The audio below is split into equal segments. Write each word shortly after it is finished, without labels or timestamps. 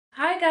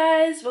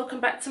guys, welcome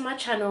back to my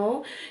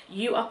channel.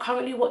 You are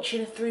currently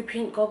watching Through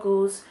Pink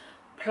Goggles,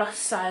 plus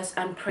size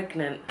and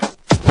pregnant.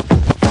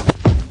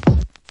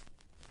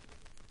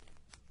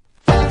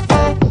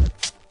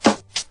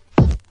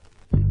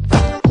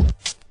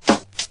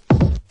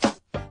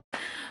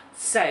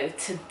 So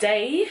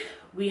today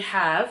we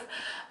have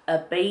a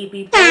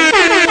baby.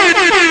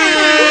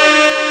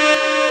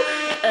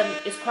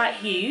 It's quite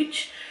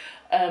huge.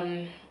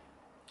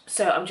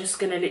 So I'm just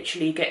gonna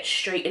literally get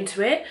straight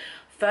into it.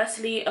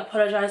 Firstly,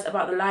 apologise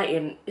about the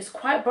lighting. It's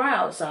quite bright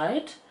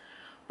outside,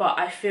 but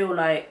I feel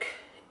like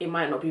it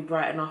might not be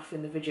bright enough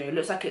in the video. It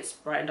looks like it's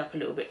brightened up a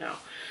little bit now.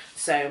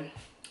 So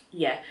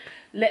yeah,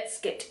 let's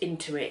get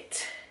into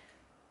it.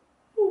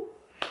 Ooh.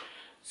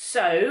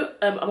 So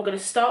I'm gonna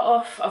start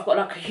off. I've got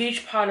like a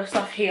huge pile of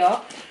stuff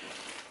here.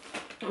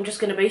 I'm just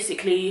gonna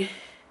basically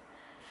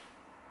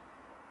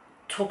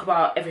talk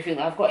about everything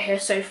that I've got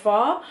here so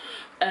far.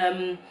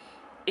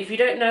 If you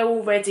don't know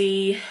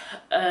already,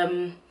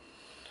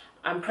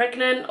 I'm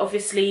pregnant.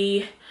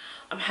 Obviously,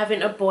 I'm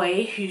having a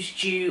boy who's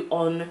due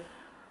on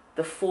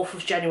the 4th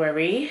of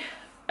January.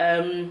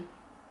 I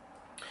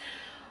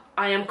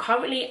am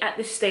currently at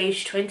this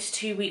stage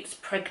 22 weeks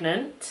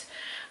pregnant,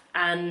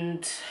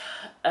 and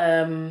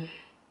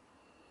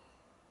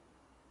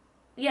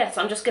yes,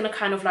 I'm just gonna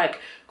kind of like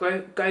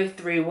go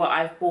through what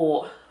I've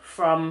bought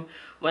from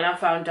when I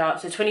found out.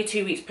 So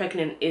 22 weeks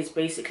pregnant is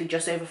basically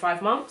just over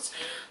 5 months.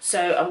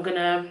 So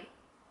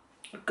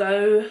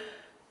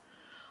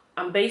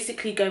I'm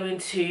basically going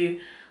to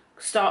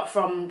start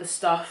from the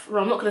stuff.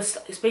 Well, I'm not going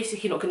to, it's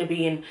basically not going to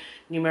be in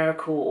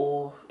numerical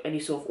or any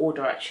sort of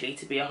order actually,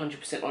 to be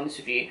 100% honest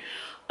with you.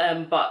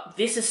 But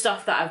this is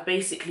stuff that I've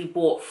basically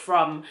bought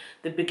from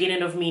the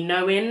beginning of me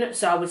knowing.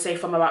 So I would say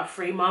from about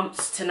 3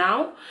 months to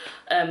now.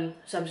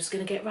 So I'm just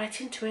going to get right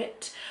into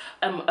it.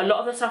 A lot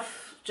of the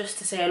stuff, just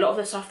to say, a lot of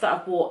the stuff that I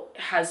bought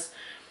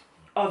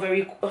are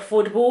very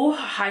affordable,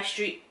 high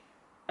street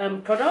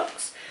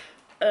products.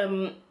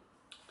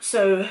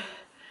 So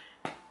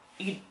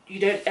you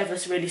don't ever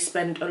really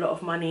spend a lot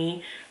of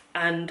money,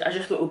 and I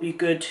just thought it would be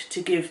good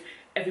to give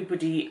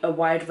everybody a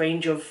wide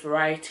range of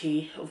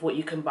variety of what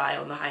you can buy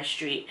on the high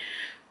street.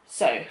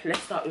 So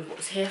let's start with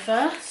what's here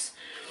first.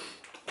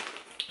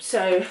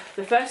 So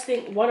the first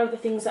thing, one of the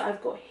things that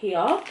I've got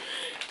here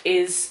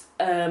is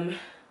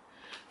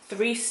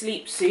 3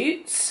 sleep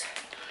suits.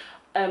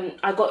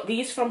 I got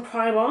these from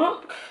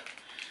Primark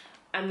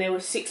and they were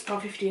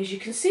 £6.50, as you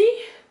can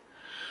see.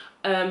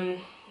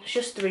 It's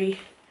just 3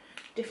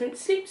 different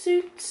sleep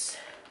suits.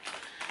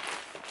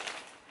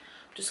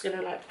 I'm just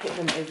gonna like put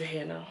them over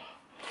here now.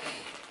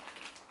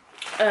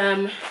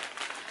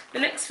 The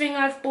next thing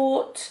I've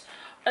bought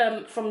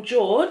from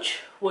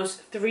George was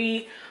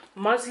 3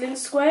 muslin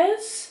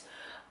squares.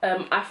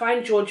 I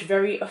find George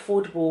very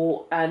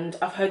affordable, and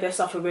I've heard their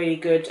stuff are really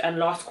good and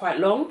last quite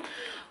long.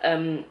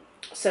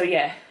 So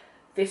yeah,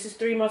 this is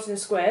 3 muslin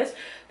squares.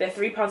 They're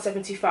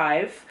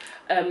 £3.75.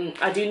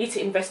 I do need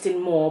to invest in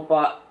more,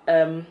 but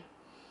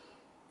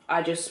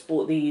I just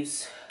bought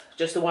these,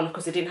 just the one,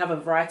 because they didn't have a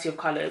variety of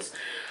colours.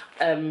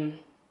 And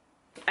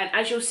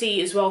as you'll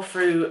see as well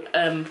through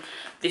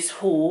this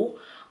haul,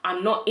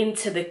 I'm not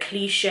into the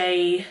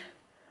cliche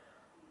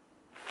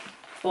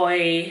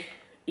boy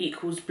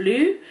equals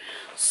blue.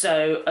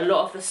 So a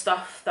lot of the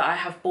stuff that I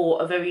have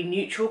bought are very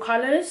neutral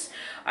colours.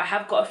 I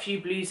have got a few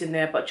blues in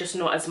there, but just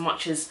not as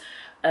much as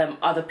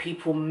other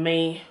people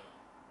may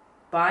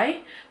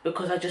buy,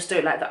 because I just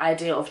don't like the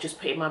idea of just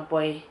putting my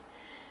boy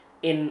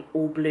in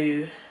all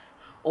blue,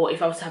 or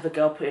if I was to have a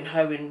girl, putting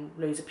her in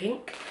loads of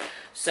pink.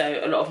 So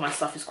a lot of my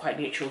stuff is quite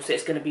neutral, so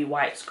it's going to be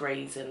whites,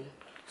 greys and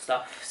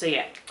stuff. So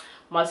yeah,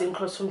 muslin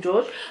cloths from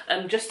George.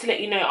 Just to let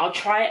you know, I'll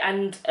try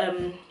and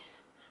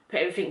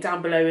put everything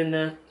down below in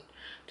the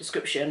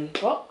description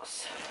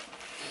box.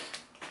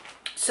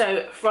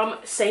 So from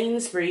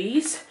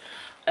Sainsbury's,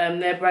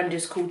 their brand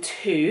is called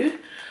 2.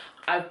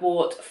 I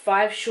bought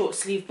 5 short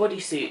sleeve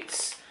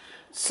bodysuits.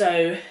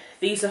 So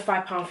these are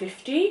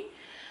 £5.50,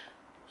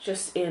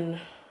 just in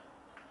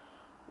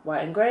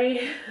white and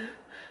grey,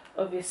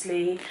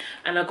 obviously,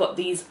 and I got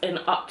these in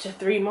up to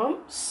 3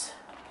 months.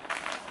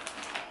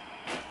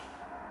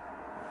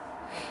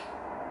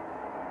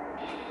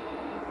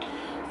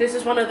 This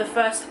is one of the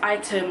first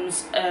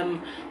items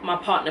my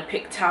partner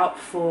picked out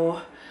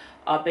for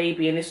our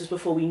baby, and this was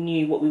before we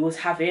knew what we was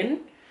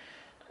having.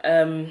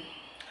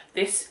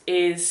 This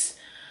is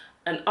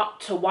an up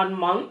to 1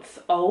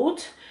 month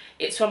old.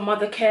 It's from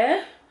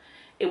MOTHERCARE.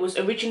 It was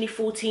originally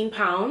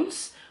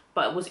 £14,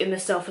 but it was in the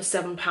sale for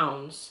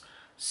 £7.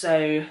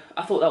 So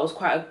I thought that was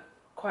quite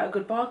a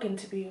good bargain,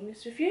 to be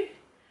honest with you.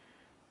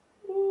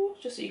 Ooh,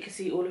 just so you can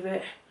see all of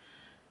it.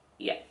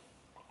 Yeah.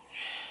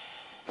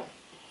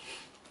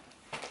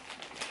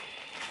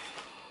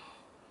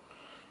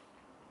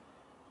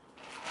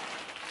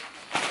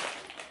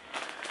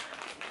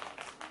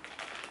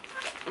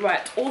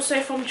 Right,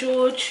 also from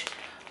George,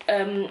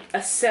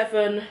 a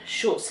 7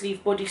 short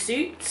sleeve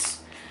bodysuits.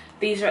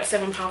 These are at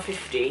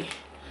 £7.50.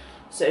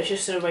 So it's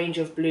just a range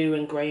of blue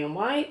and grey and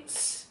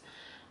whites.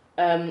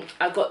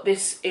 I got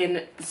this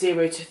in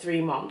 0 to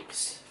 3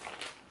 months.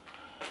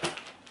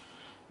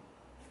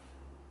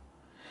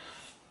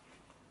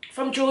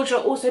 From Georgia,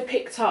 I also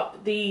picked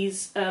up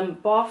these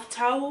bath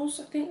towels,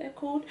 I think they're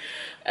called.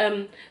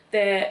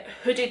 They're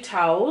hooded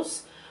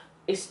towels.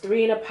 It's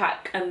 3 in a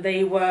pack, and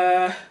they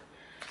were,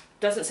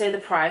 doesn't say the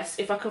price.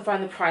 If I can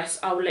find the price,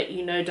 I'll let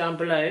you know down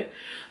below.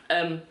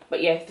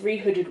 But yeah, 3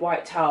 hooded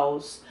white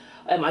towels.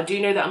 I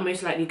do know that I'm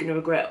most likely going to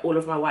regret all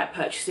of my white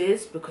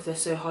purchases because they're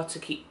so hard to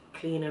keep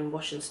clean and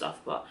wash and stuff,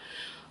 but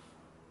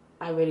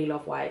I really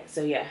love white,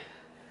 so yeah.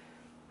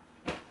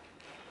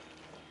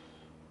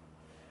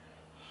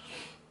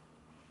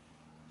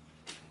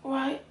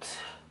 Right.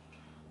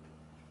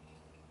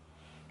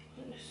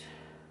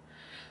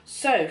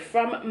 So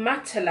from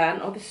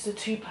MATALAN, oh, this is a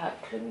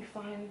 2-pack. Let me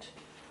find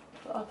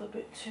the other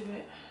bit to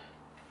it.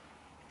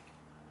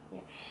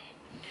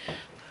 Yeah.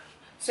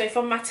 So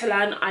from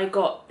MATALAN, I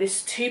got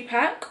this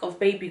 2-pack of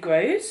Baby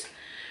Grows.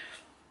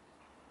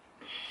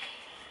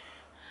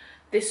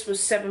 This was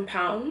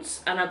 £7,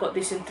 and I got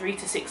this in 3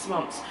 to 6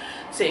 months.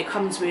 So it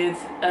comes with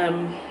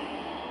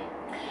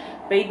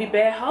baby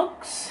bear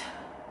hugs,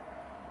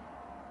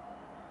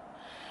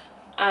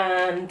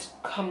 and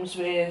comes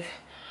with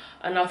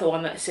another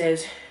one that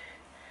says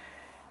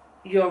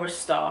 "You're a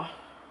Star."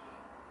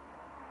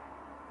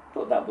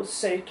 Thought that was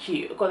so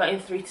cute. I got that in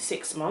 3 to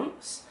 6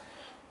 months.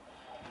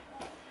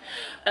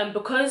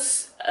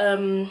 Because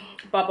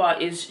Baba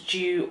is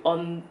due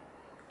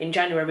in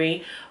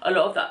January, a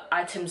lot of the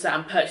items that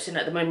I'm purchasing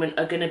at the moment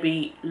are going to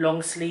be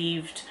long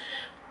sleeved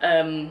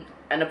and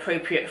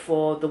appropriate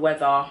for the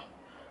weather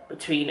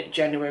between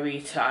January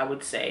to, I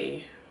would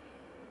say,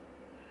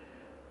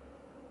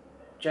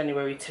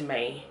 January to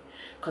May,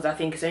 because I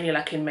think it's only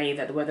like in May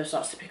that the weather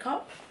starts to pick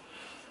up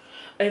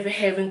over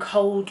here in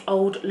cold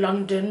old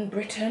London,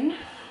 Britain.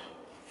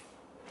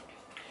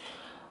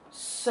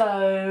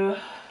 So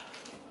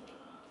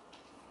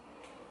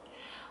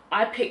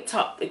I picked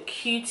up the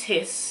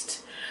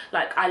cutest,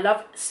 like, I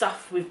love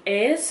stuff with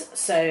ears,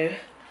 so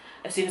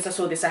as soon as I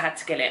saw this I had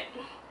to get it.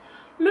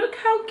 Look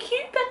how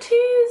cute that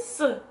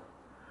is.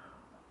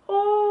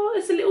 Oh,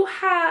 it's a little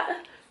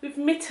hat with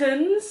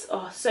mittens.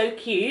 Oh, so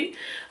cute.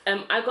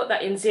 I got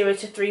that in 0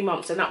 to 3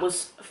 months, and that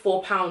was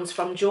 £4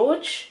 from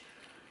George.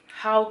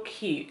 How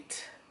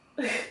cute.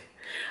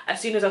 As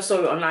soon as I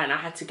saw it online, I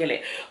had to get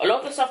it. A lot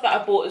of the stuff that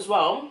I bought as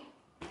well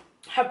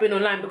have been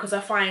online, because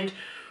I find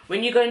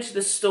when you go into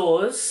the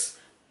stores,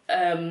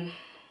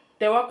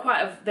 there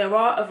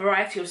are a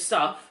variety of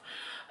stuff,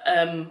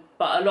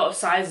 but a lot of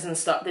sizes and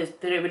stuff, they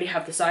don't really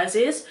have the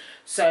sizes.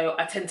 So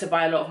I tend to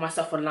buy a lot of my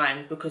stuff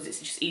online because it's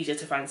just easier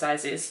to find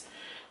sizes.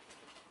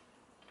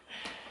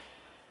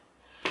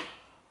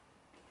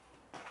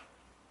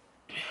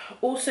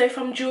 Also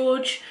from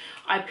George,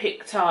 I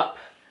picked up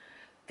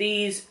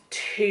these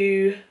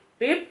 2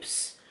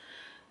 bibs.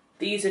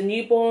 These are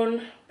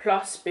newborn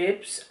plus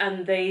bibs,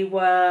 and they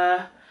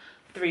were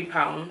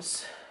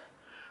 £3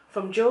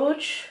 from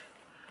George.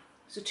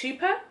 It's a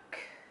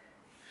 2-pack.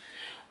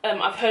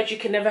 I've heard you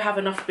can never have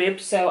enough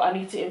bibs, so I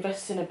need to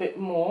invest in a bit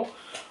more.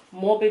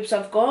 More bibs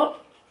I've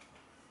got.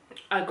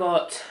 I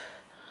got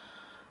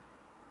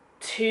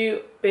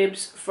 2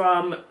 bibs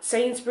from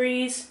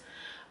Sainsbury's.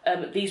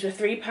 These were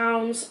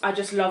 £3. I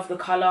just love the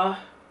colour.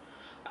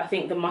 I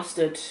think the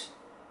mustard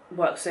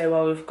works so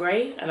well with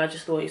grey, and I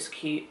just thought it's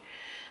cute.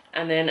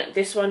 And then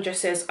this one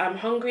just says, "I'm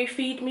hungry,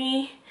 feed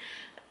me."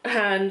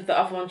 And the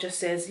other one just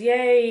says,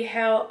 "Yay,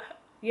 help."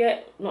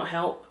 Yeah, not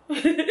help.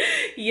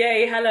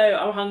 Yay, hello,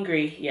 I'm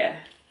hungry. Yeah.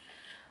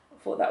 I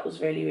thought that was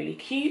really, really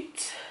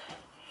cute.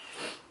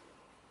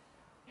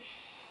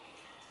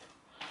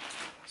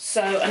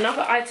 So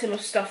another item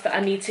of stuff that I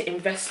need to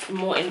invest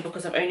more in,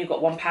 because I've only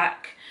got 1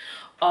 pack,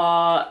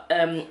 are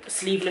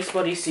sleeveless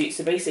bodysuits.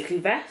 So basically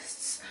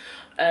vests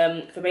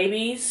for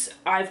babies.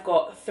 I've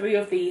got 3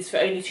 of these for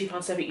only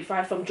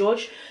 £2.75 from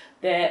George.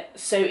 They're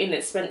so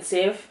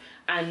inexpensive,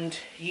 and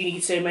you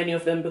need so many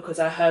of them, because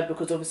I heard,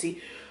 because obviously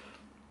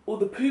all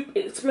the poop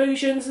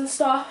explosions and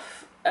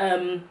stuff,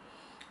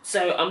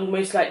 so I'm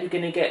most likely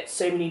going to get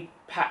so many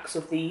packs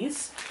of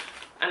these,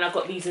 and I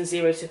got these in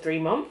 0 to 3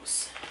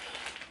 months.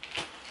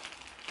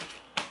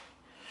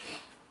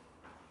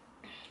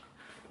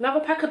 Another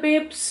pack of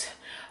bibs.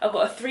 I've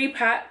got a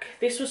 3-pack.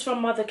 This was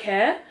from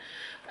MOTHERCARE.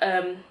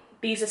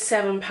 These are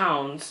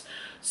 £7.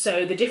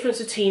 So the difference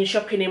between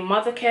shopping in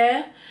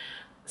MOTHERCARE,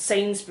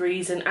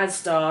 Sainsbury's and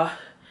ASDA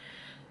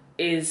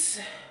is,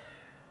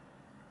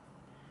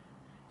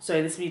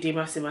 sorry, this video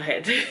maths in my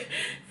head,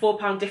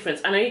 £4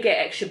 difference. I know you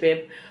get extra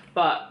bib,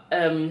 but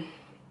I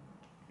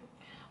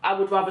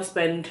would rather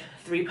spend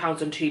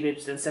 £3 on 2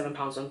 bibs than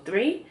 £7 on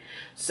 3.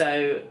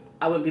 So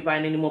I won't be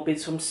buying any more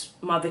bibs from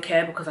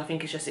MOTHERCARE, because I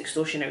think it's just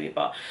extortionary.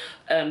 But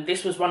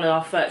this was one of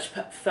our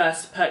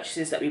first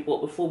purchases that we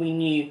bought before we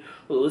knew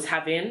what it was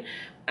having,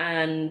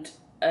 and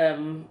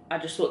I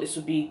just thought this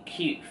would be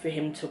cute for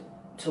him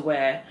to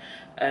wear.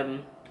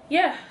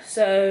 Yeah,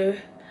 so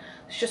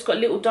it's just got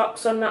little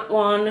ducks on that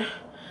one.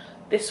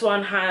 This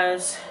one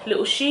has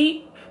little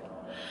sheep,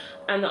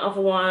 and the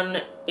other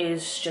one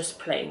is just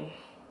plain,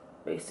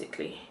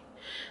 basically.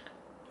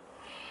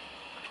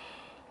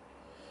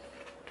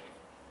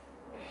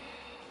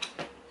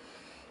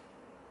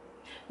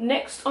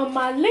 Next on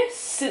my list,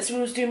 since we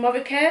was doing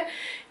MOTHERCARE,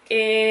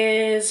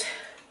 is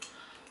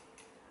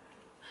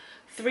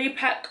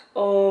 3-pack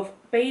of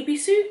baby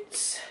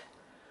suits.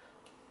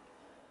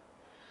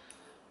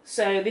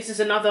 So this is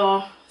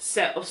another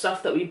set of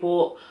stuff that we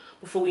bought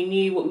before we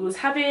knew what we was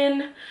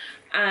having,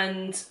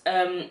 and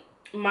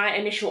my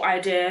initial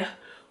idea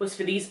was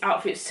for these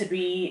outfits to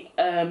be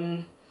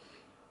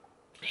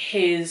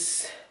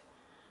his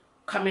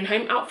coming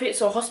home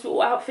outfits or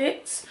hospital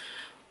outfits.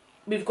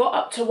 We've got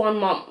up to 1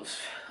 month,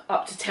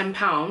 up to £10,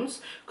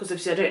 because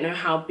obviously I don't know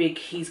how big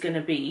he's going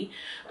to be.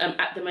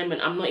 At the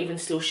moment I'm not even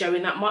still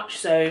showing that much,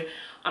 so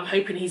I'm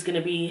hoping he's going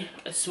to be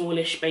a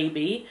smallish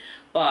baby,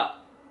 but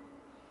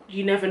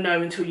you never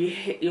know until you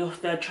hit your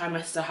 3rd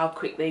trimester how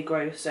quick they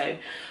grow. So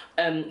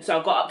so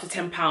I've got up to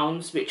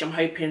 £10, which I'm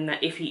hoping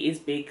that if he is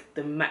big,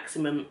 the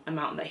maximum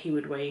amount that he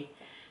would weigh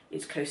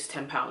is close to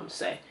 £10.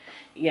 So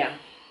yeah,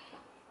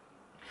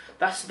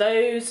 that's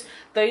those.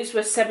 Those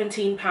were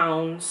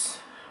 £17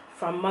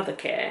 from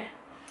MOTHERCARE.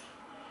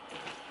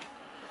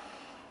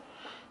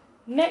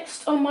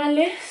 Next on my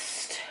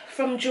list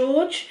from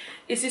George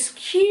is this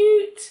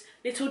cute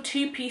little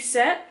 2-piece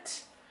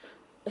set.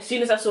 As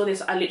soon as I saw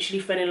this, I literally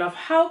fell in love.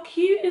 How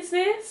cute is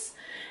this?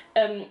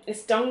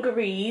 It's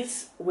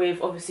dungarees with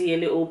obviously a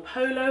little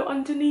polo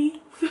underneath.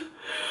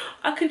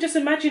 I can just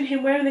imagine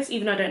him wearing this,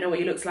 even though I don't know what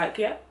he looks like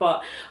yet,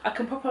 but I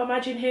can proper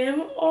imagine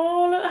him.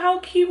 Oh, look how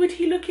cute would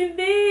he look in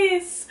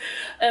this.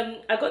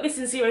 I got this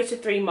in 0 to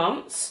 3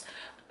 months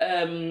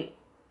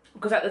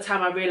because at the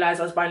time I realised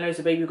I was buying loads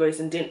of baby grows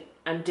and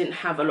didn't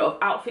have a lot of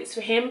outfits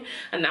for him,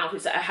 and the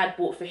outfits that I had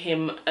bought for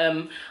him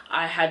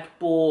I had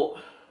bought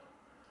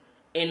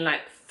in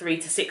like 3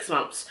 to 6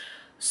 months.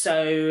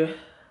 So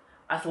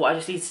I thought I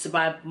just needed to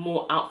buy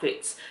more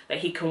outfits that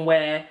he can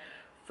wear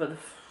for the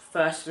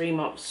first 3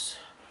 months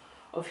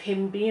of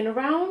him being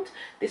around.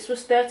 This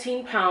was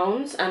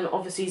 £13, and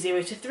obviously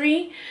 0 to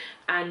 3,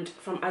 and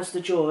from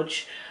ASDA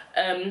George.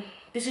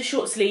 This is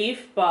short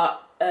sleeve,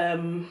 but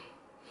I'm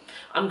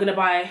gonna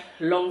buy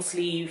long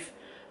sleeve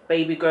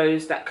baby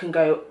grows that can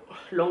go,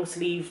 long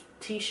sleeve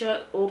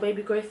t-shirt or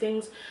baby grow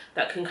things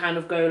that can kind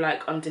of go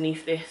like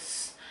underneath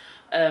this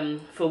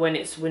for when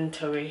it's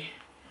wintry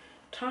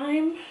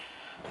time.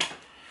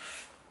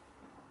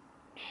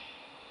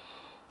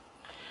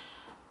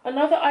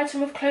 Another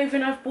item of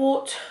clothing I've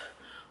bought,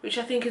 which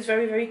I think is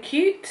very, very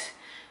cute,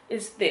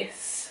 is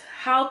this.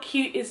 How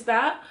cute is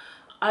that?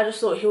 I just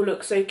thought he'll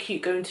look so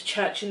cute going to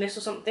church in this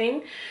or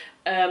something.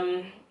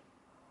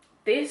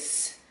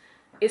 This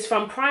is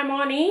from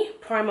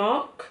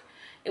Primark.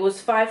 It was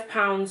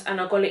 £5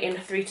 and I got it in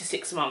 3 to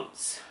 6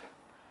 months.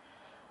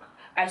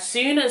 As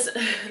soon as,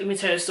 let me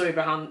tell you a story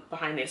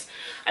behind this.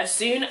 As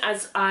soon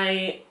as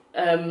I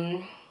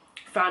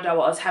found out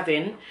what I was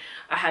having,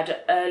 I had an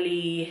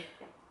early,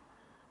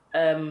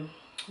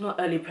 not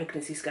early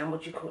pregnancy scan,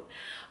 what do you call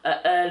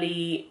it?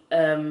 Early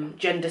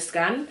gender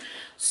scan.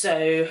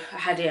 So I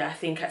had it, I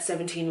think, at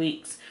 17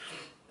 weeks.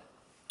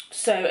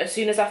 So as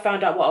soon as I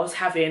found out what I was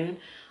having,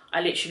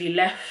 I literally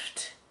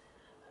left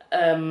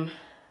the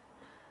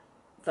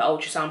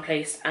ultrasound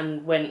place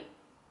and went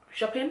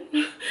shopping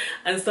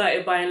and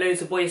started buying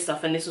loads of boy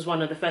stuff, and this was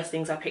one of the first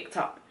things I picked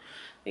up.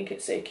 I think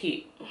it's so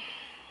cute.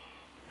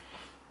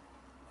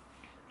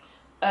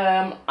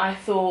 I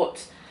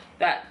thought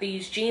that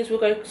these jeans will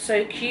go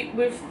so cute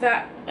with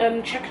that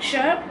checkered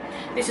shirt.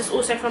 This is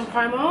also from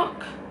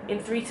Primark in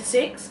 3 to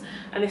 6,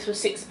 and this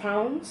was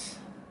 £6.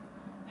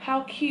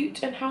 How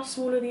cute and how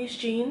small are these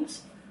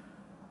jeans?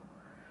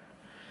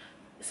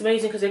 It's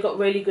amazing because they've got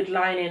really good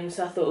lining,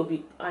 so I thought it'll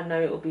be, I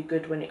know it'll be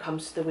good when it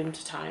comes to the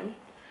winter time.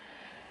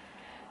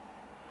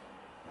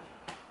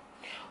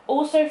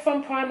 Also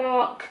from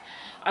Primark,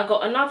 I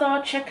got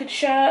another checkered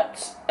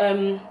shirt.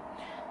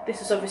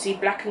 This is obviously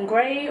black and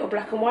grey or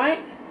black and white.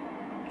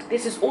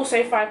 This is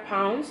also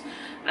 £5,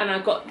 and I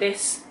got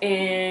this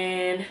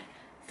in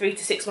 3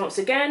 to 6 months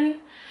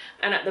again.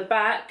 And at the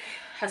back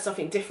has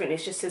something different. It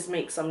just says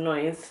make some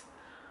noise.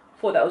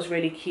 I thought that was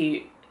really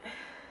cute.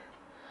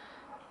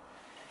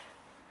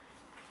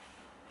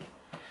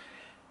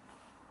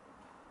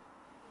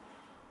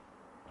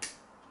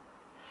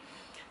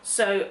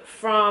 So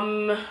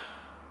from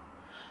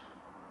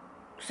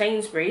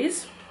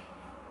Sainsbury's,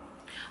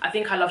 I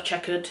think I love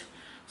checkered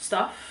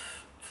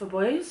stuff for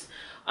boys.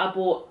 I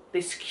bought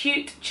this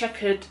cute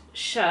checkered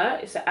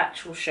shirt. It's an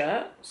actual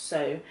shirt,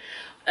 so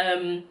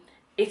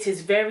it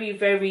is very,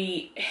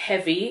 very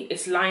heavy.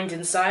 It's lined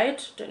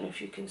inside. Don't know if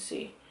you can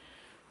see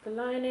the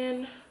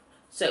lining.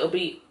 So it'll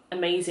be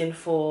amazing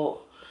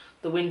for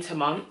the winter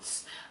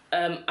months.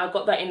 I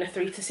got that in the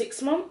 3 to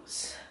 6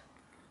 months.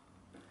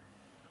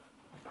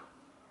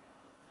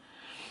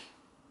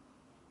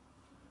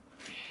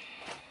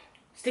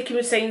 Sticking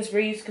with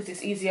Sainsbury's because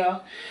it's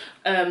easier,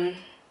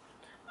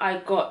 I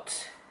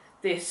got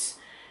this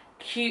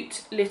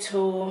cute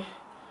little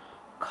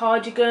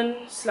cardigan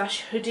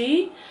slash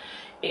hoodie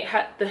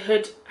the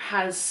hood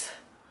has,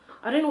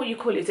 I don't know what you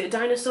call it. Is it a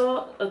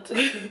dinosaur? A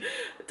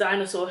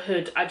dinosaur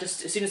hood. As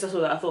soon as I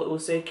saw that, I thought it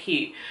was so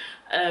cute.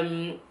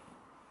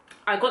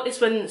 I got this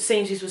when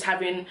Sainsbury's was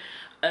having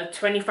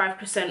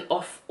 25%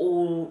 off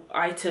all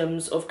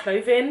items of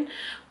clothing.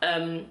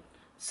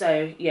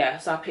 So yeah,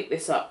 so I picked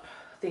this up.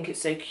 I think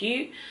it's so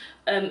cute.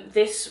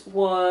 This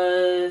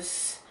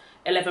was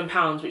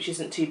 £11, which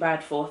isn't too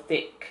bad for a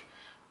thick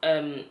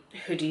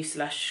hoodie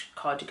slash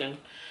cardigan.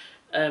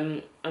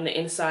 And the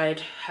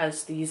inside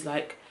has these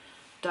like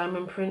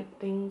diamond print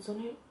things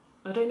on it.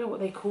 I don't know what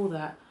they call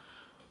that.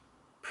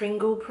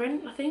 Pringle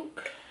print, I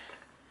think.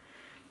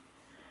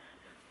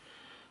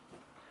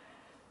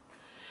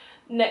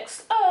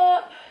 Next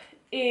up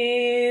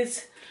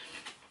is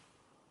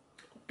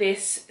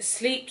this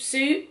sleep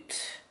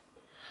suit.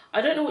 I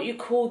don't know what you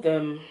call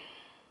them.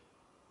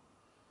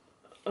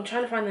 I'm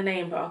trying to find the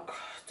name, but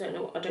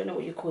I don't know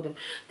what you call them.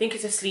 I think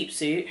it's a sleep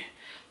suit,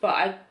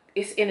 but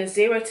it's in a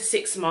 0 to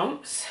 6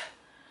 months.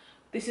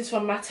 This is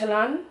from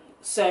MATALAN,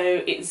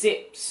 so it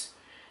zips.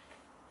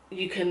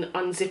 You can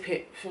unzip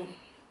it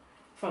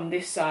from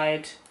this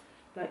side,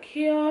 like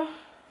here.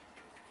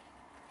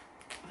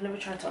 I've never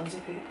tried to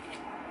unzip it.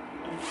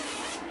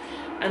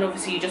 And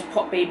obviously you just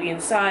pop baby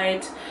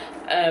inside,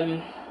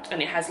 and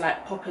it has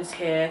like poppers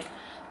here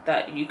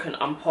that you can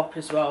unpop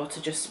as well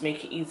to just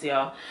make it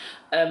easier.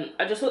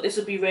 I just thought this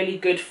would be really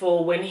good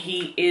for when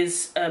he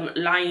is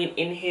lying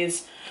in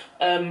his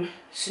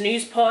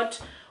snooze pod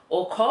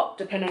or cot,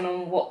 depending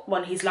on what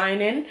one he's lying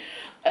in.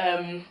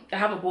 I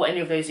haven't bought any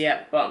of those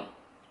yet, but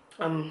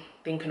I'm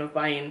thinking of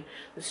buying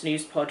the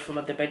snooze pod from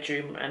the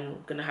bedroom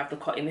and gonna have the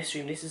cot in this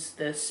room. This is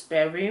the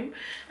spare room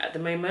at the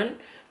moment.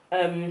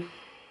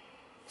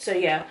 So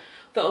yeah,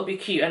 that would be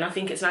cute, and I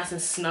think it's nice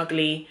and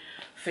snuggly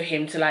for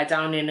him to lie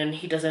down in, and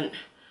he doesn't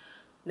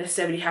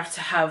necessarily have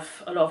to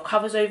have a lot of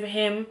covers over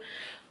him.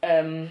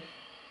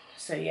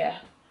 So yeah.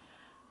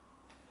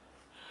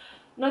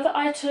 Another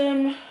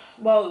item,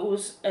 well, it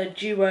was a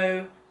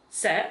duo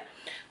set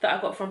that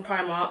I got from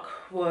Primark,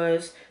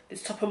 was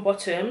this top and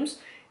bottoms.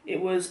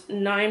 It was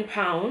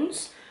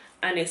 £9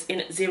 and it's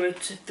in 0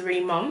 to 3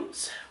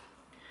 months.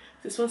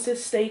 This one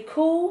says stay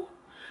cool,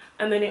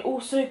 and then it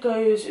also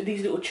goes with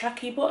these little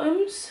tracky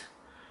bottoms.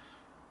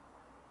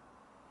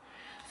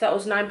 So that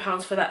was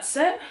 £9 for that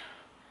set,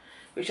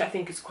 which I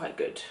think is quite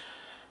good.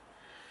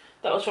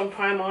 That was from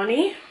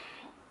Primark.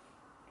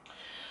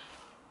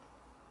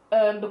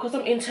 Because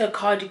I'm into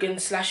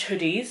cardigans slash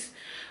hoodies,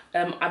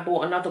 I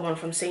bought another one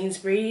from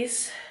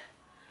Sainsbury's.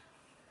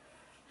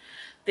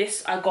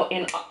 This I got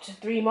in up to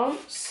 3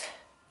 months.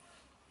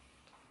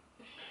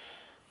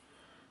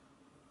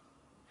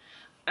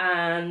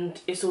 And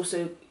it's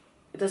also,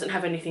 it doesn't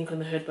have anything on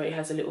the hood, but it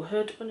has a little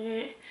hood on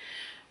it.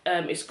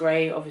 It's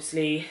grey,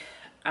 obviously,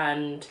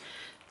 and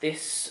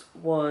this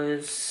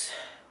was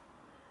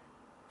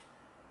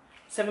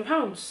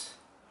 £7,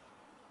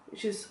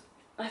 which is,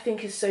 I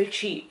think, is so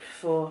cheap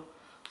for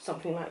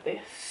something like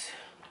this.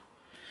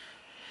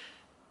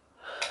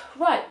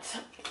 Right,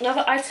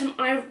 another item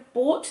I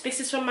bought. This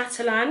is from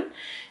MATALAN.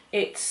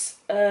 It's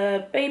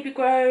a baby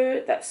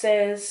grow that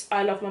says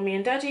I love mummy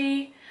and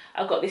daddy.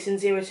 I got this in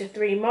 0 to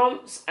 3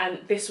 months, and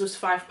this was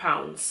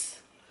 £5.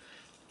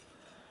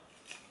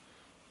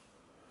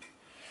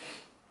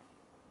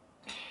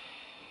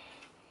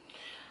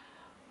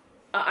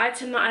 An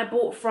item that I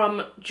bought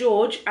from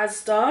George,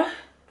 ASDA.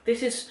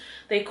 This is,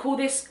 they call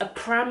this a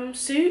pram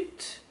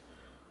suit.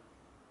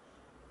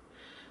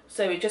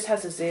 So it just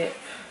has a zip.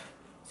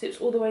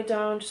 Zips all the way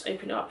down, just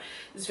open it up.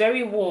 It's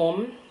very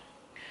warm.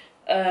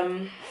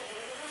 He'll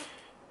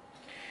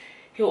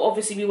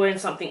obviously be wearing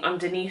something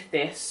underneath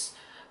this.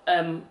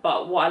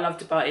 But what I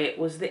loved about it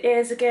was the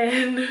ears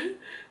again.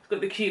 It's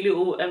got the cute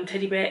little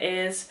teddy bear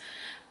ears.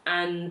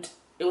 And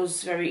it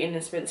was very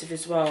inexpensive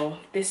as well.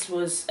 This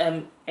was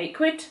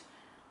 £8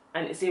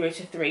 and it's 0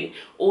 to 3.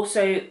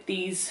 Also,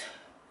 these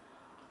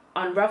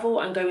unravel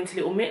and go into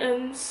little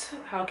mittens.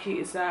 How cute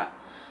is that?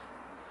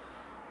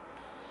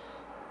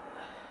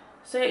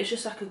 So it's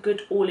just like a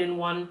good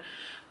all-in-one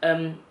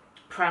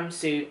pram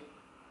suit.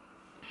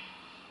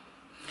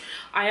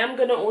 I am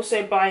gonna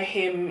also buy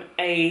him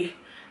a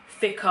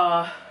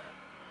thicker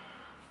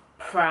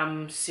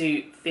pram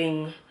suit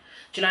thing.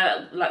 Do you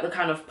know, like the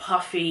kind of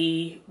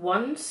puffy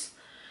ones?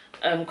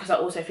 Because I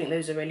also think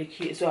those are really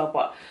cute as well.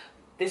 But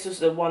this was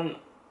the one,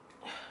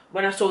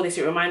 when I saw this,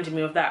 it reminded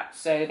me of that,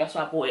 so that's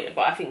why I bought it.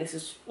 But I think this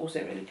is also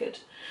really good.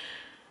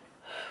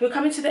 We're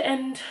coming to the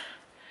end.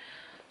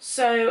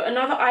 So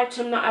another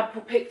item that I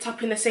picked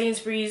up in the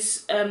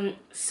Sainsbury's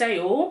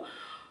sale,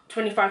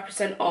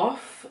 25%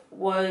 off,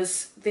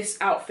 was this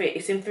outfit.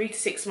 It's in 3 to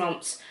 6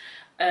 months.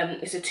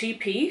 It's a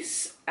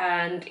 2-piece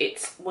and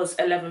it was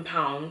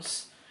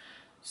 £11.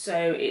 So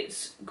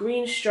it's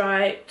green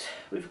striped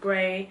with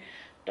grey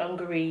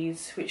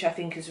dungarees, which I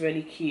think is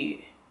really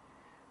cute.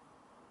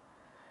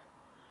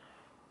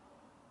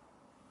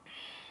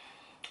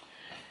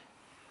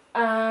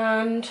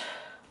 And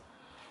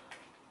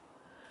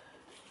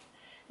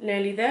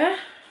nearly there.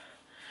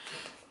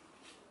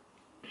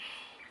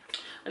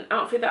 an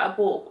outfit that I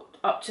bought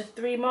up to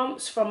 3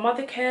 months from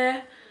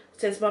MOTHERCARE. It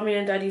says Mummy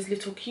and Daddy's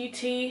Little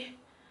Cutie,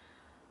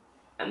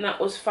 and that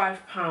was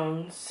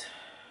 £5.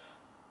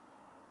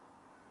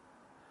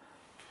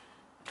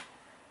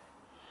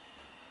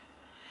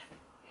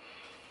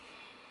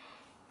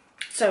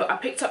 So I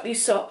picked up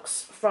these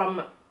socks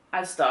from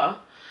ASDA.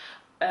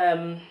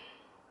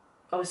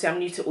 Obviously I'm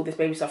new to all this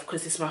baby stuff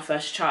because this is my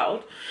first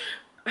child,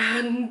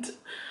 and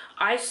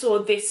I saw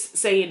this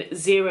saying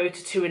 0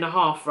 to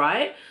 2.5,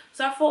 right?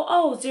 So I thought,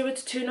 oh, 0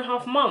 to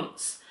 2.5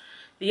 months.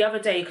 The other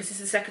day, because this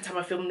is the second time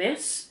I filmed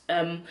this,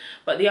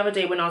 but the other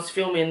day when I was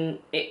filming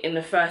it in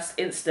the first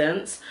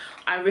instance,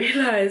 I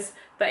realised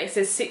that it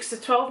says 6 to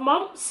 12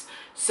 months.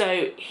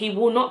 So he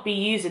will not be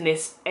using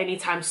this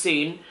anytime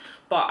soon,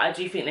 but I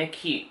do think they're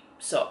cute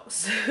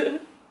socks.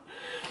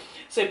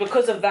 So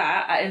because of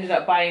that, I ended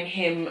up buying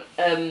him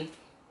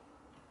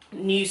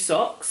new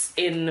socks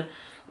in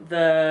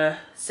the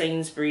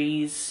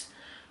Sainsbury's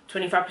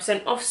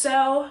 25% off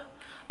sale.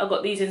 I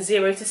got these in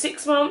 0 to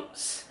 6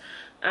 months,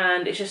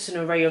 and it's just an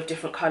array of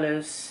different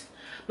colours.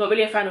 Not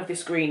really a fan of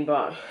this green,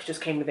 but it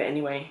just came with it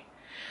anyway.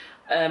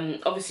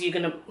 Obviously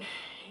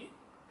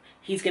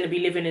he's gonna be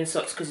living in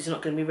socks because he's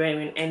not gonna be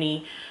wearing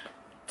any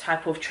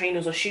type of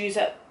trainers or shoes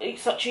at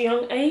such a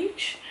young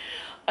age.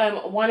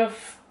 One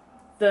of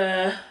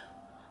the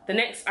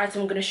next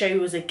item I'm gonna show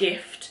you was a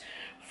gift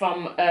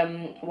from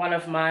one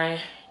of my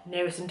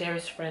nearest and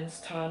dearest friends,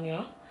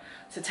 Tanya.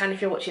 So Tanya,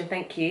 if you're watching,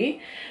 thank you.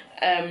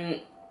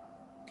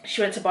 She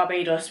went to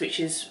Barbados, which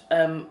is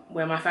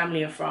where my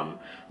family are from,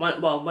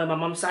 well, where my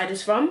mum's side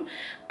is from,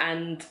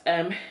 and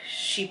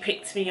she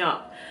picked me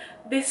up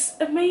this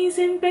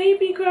amazing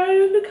baby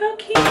grow. Look how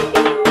cute it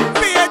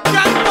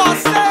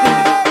is.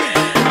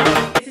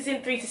 This is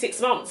in 3 to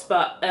 6 months,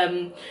 but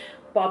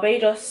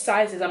Barbados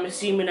sizes, I'm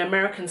assuming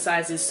American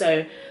sizes,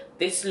 so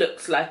this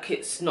looks like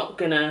it's not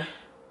gonna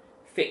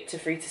fit to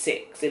 3 to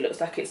 6. It looks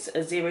like it's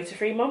a 0 to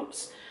 3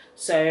 months.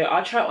 So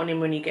I'll try it on him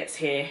when he gets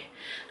here.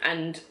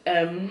 And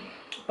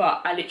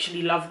but I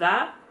literally love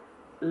that.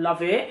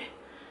 Love it.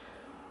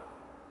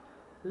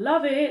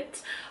 Love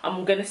it.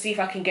 I'm gonna see if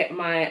I can get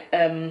my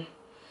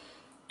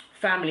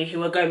family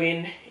who are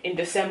going in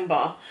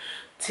December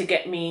to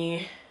get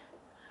me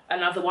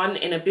another one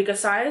in a bigger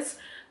size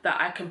that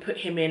I can put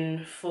him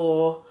in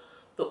for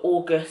the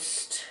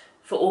August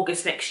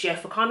next year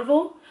for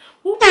Carnival.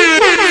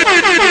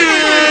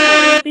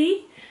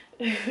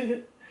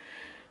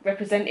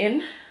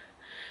 Representing.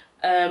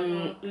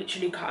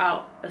 Literally cut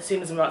out as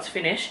soon as I'm about to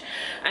finish.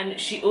 And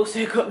she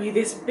also got me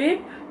this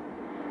bib.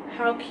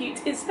 How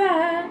cute is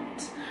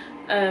that?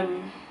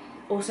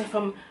 Also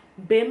from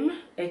BIM,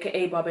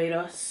 aka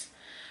Barbados.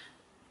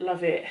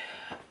 Love it.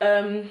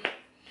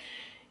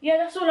 Yeah,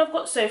 that's all I've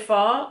got so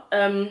far.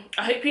 I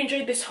hope you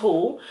enjoyed this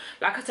haul.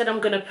 Like I said, I'm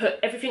gonna put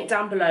everything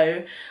down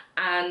below,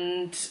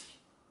 and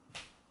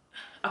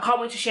I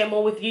can't wait to share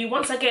more with you.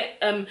 Once I get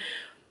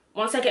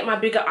my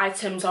bigger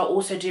items, I'll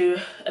also do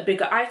a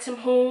bigger item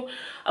haul.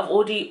 I've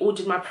already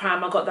ordered my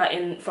pram. I got that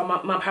in from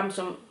my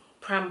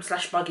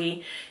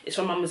pram/buggy. It's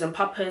from Mamas and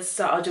Papas,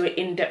 so I'll do an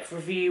in-depth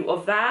review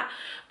of that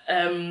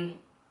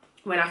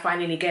when I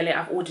finally get it.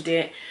 I've ordered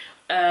it.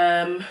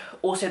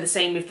 Also the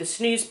same with the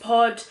snooze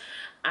pod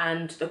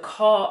and the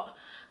cot,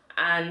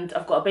 and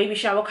I've got a baby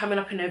shower coming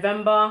up in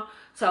November,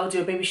 so I'll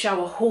do a baby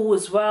shower haul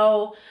as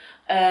well.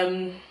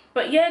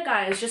 But yeah,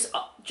 guys,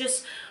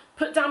 just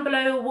put down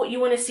below what you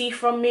want to see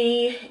from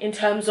me in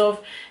terms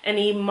of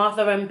any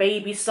mother and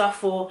baby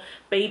stuff or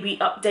baby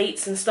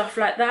updates and stuff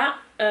like that.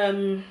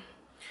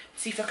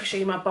 See if I can show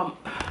you my bump.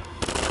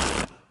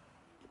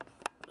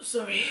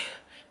 Sorry,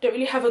 don't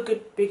really have a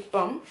good big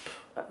bump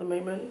at the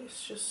moment.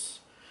 It's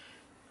just,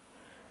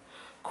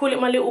 call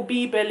it my little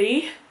bee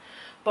belly,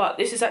 but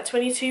this is at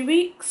 22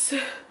 weeks.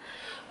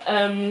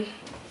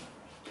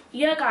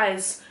 Yeah,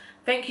 guys,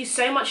 thank you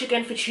so much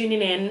again for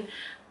tuning in,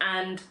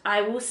 and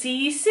I will see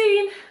you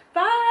soon.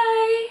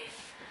 Bye.